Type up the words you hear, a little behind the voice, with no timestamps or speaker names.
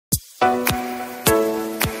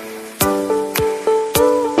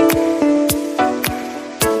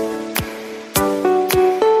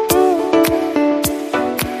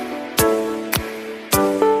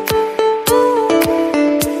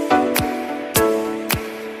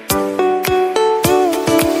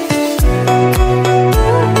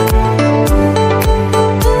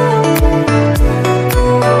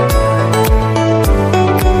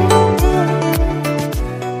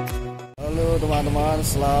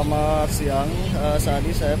Selamat siang, saat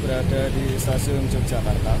ini saya berada di stasiun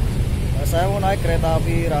Yogyakarta. Saya mau naik kereta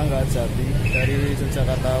api Ranggajati dari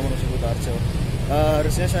Yogyakarta menuju Kutoarjo.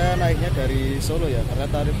 Harusnya saya naiknya dari Solo ya, karena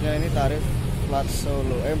tarifnya ini tarif plat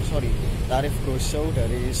Solo, tarif go show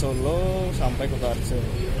dari Solo sampai Kutoarjo.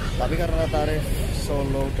 Tapi karena tarif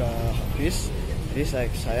Solo udah habis, jadi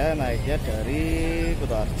saya naiknya dari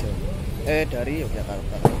Kutoarjo, dari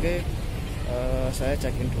Yogyakarta. Oke. Saya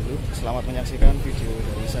check-in dulu. Selamat menyaksikan video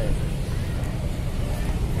dari saya.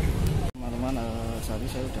 Teman-teman, saat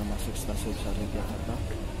ini saya sudah masuk stasiun Yogyakarta.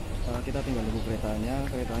 Kita tinggal nunggu keretanya.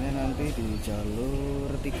 Keretanya nanti di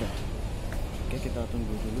jalur 3. Oke, kita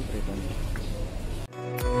tunggu dulu keretanya.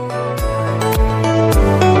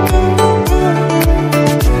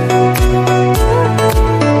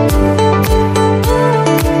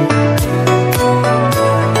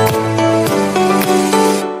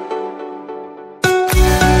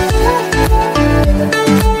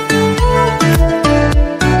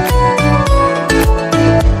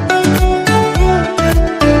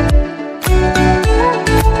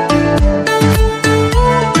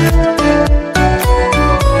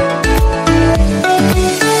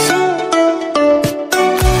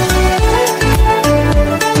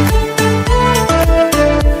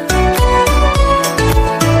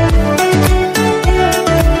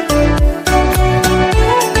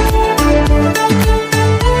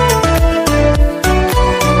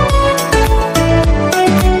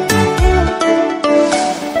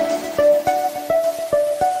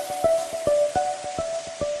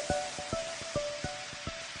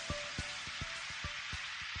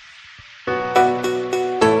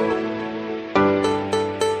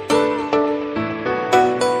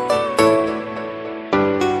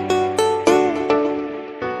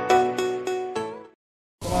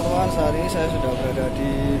 Saat ini saya sudah berada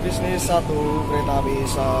di bisnis 1 kereta api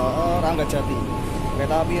Ranggajati.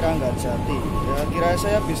 Kereta api Ranggajati. Ya, kira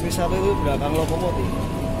saya bisnis 1 itu belakang lokomotif.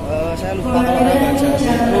 Saya lupa kalau Ranggajati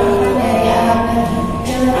itu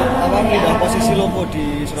pindah posisi lopo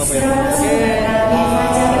di Surabaya. Oke,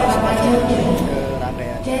 ke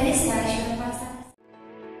rangkaian.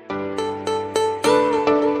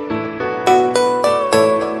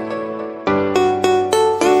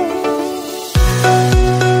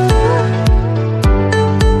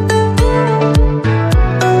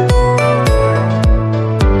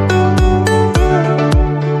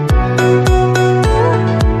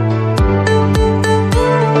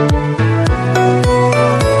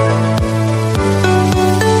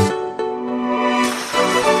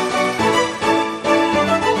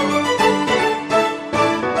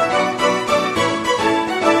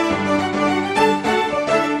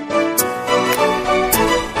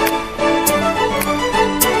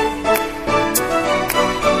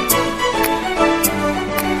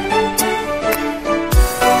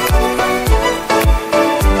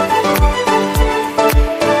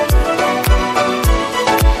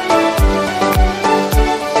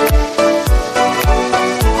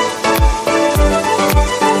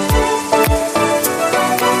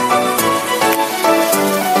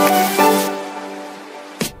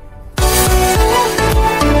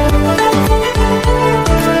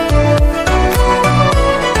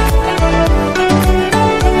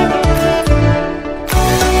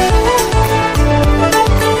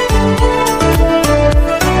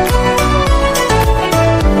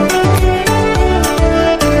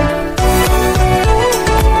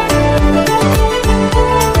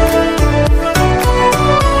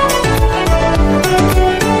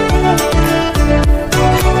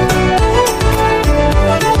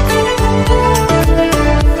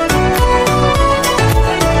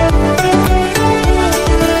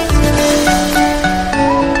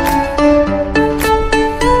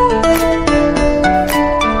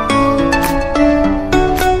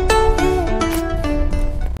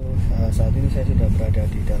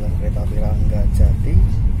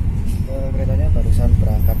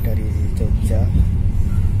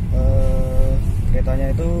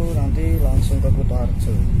 Keretanya itu nanti langsung ke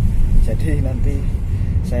Kutoarjo. Jadi nanti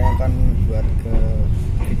saya akan buat ke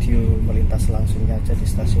video melintas langsungnya aja di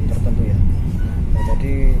stasiun tertentu ya.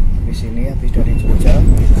 Jadi habis dari Jogja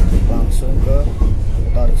langsung ke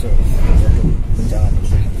Kutoarjo. Benjangan.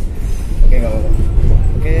 Oke, nggak apa-apa.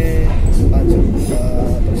 Oke, lanjut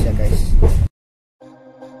terus ya guys.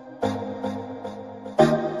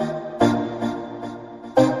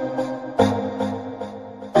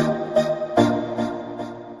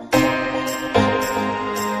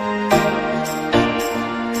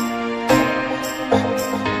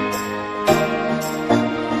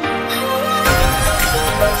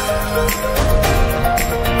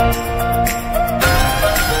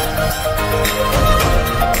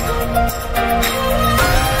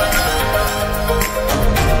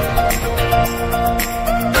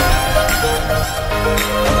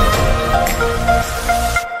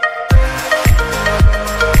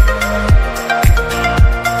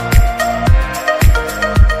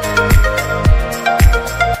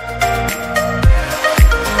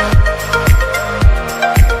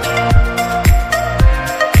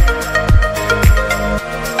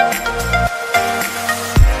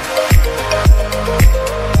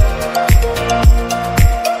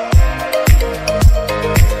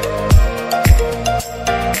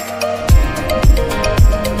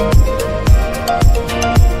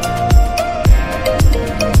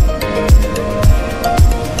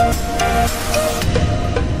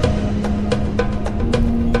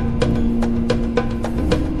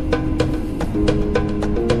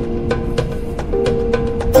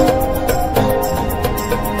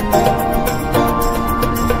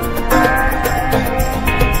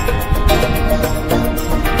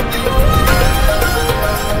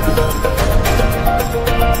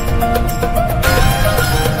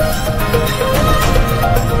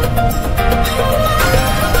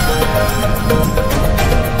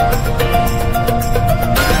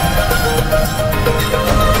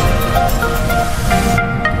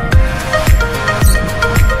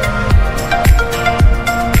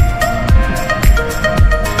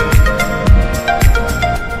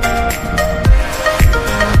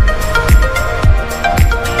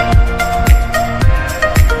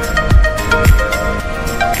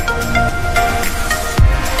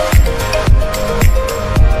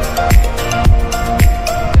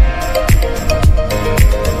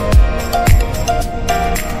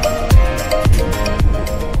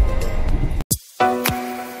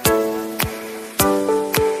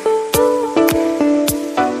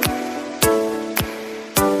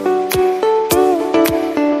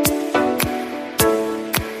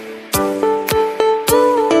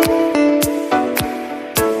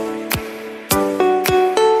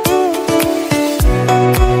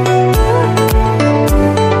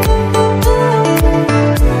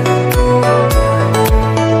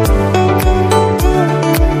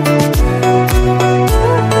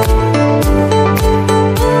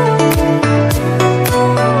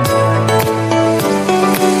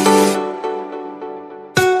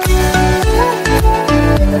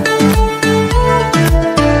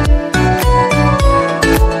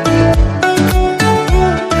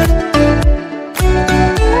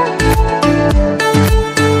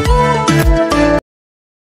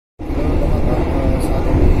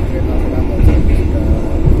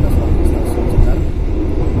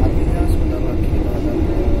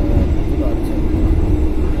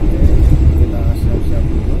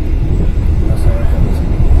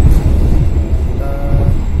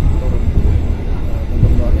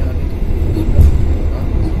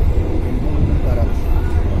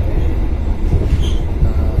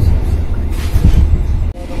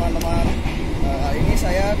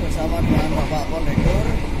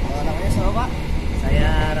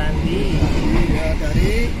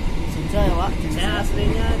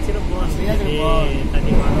 aslinya Cirebon. Aslinya Cirebon.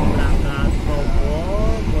 Tadi malam berangkat Probo,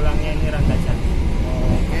 pulangnya ini Ranggajati.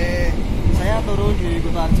 Oke, saya turun di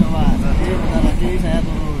Kutoarjo, Pak. Jadi bentar lagi saya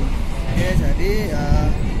turun. Oke, jadi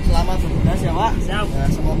selamat bertugas ya, Pak. Siap. Ya,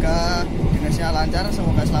 semoga dinasnya lancar,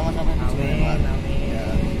 semoga selamat sampai tujuan, Pak. Amin.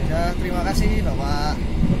 Ya, terima kasih, Bapak.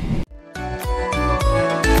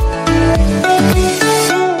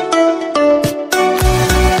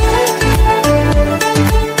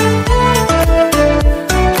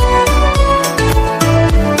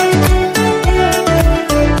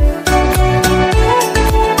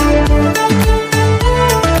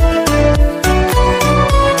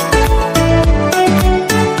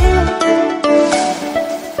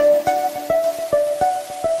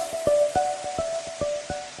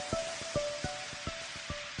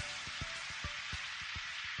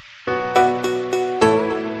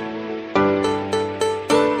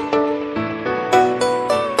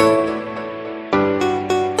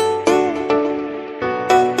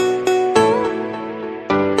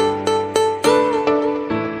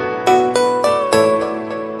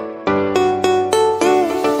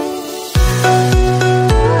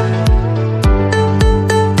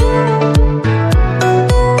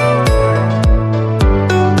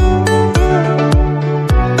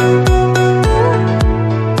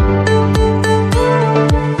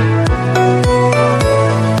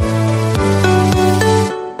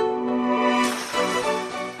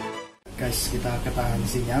 Kita ketahan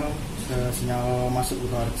sinyal masuk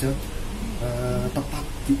Kutoarjo, tepat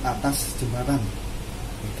di atas jembatan.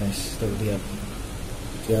 Guys, tuh lihat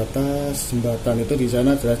di atas jembatan itu, di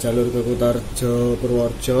sana adalah jalur ke Kutoarjo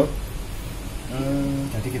Purworejo.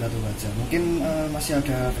 Jadi kita tunggu aja. Mungkin masih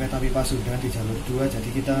ada kereta api Pasundan di jalur 2, jadi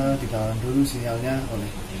kita ditahan dulu sinyalnya oleh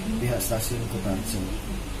pihak stasiun Kutoarjo.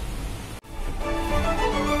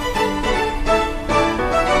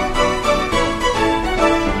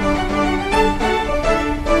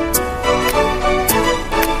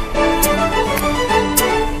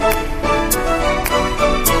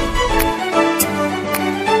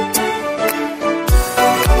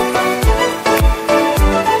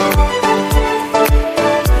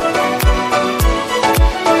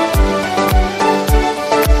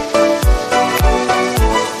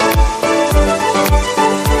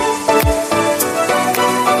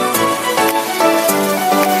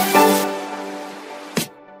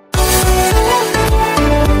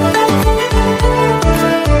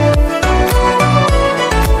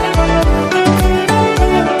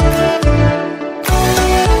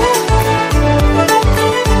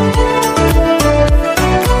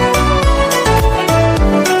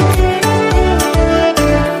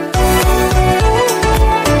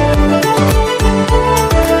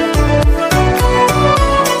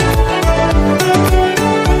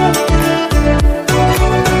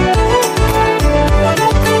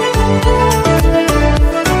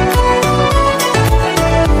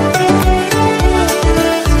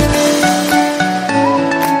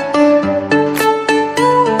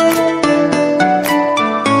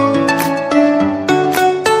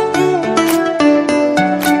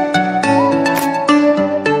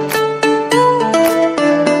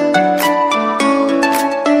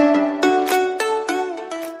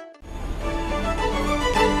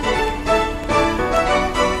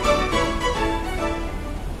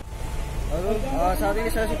 Saat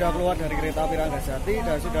ini saya sudah keluar dari kereta api Ranggajati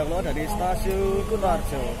dan sudah keluar dari stasiun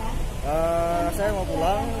Kutoarjo. Saya mau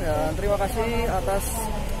pulang. Dan terima kasih atas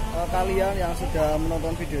kalian yang sudah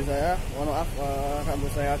menonton video saya. Mohon maaf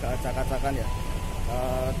rambut saya agak acak-acakan ya.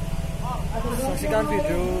 Saksikan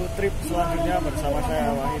video trip selanjutnya bersama saya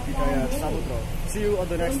Wahid Hidayat Samudro. See you on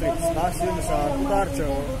the next trip. Stasiun besar Kutoarjo.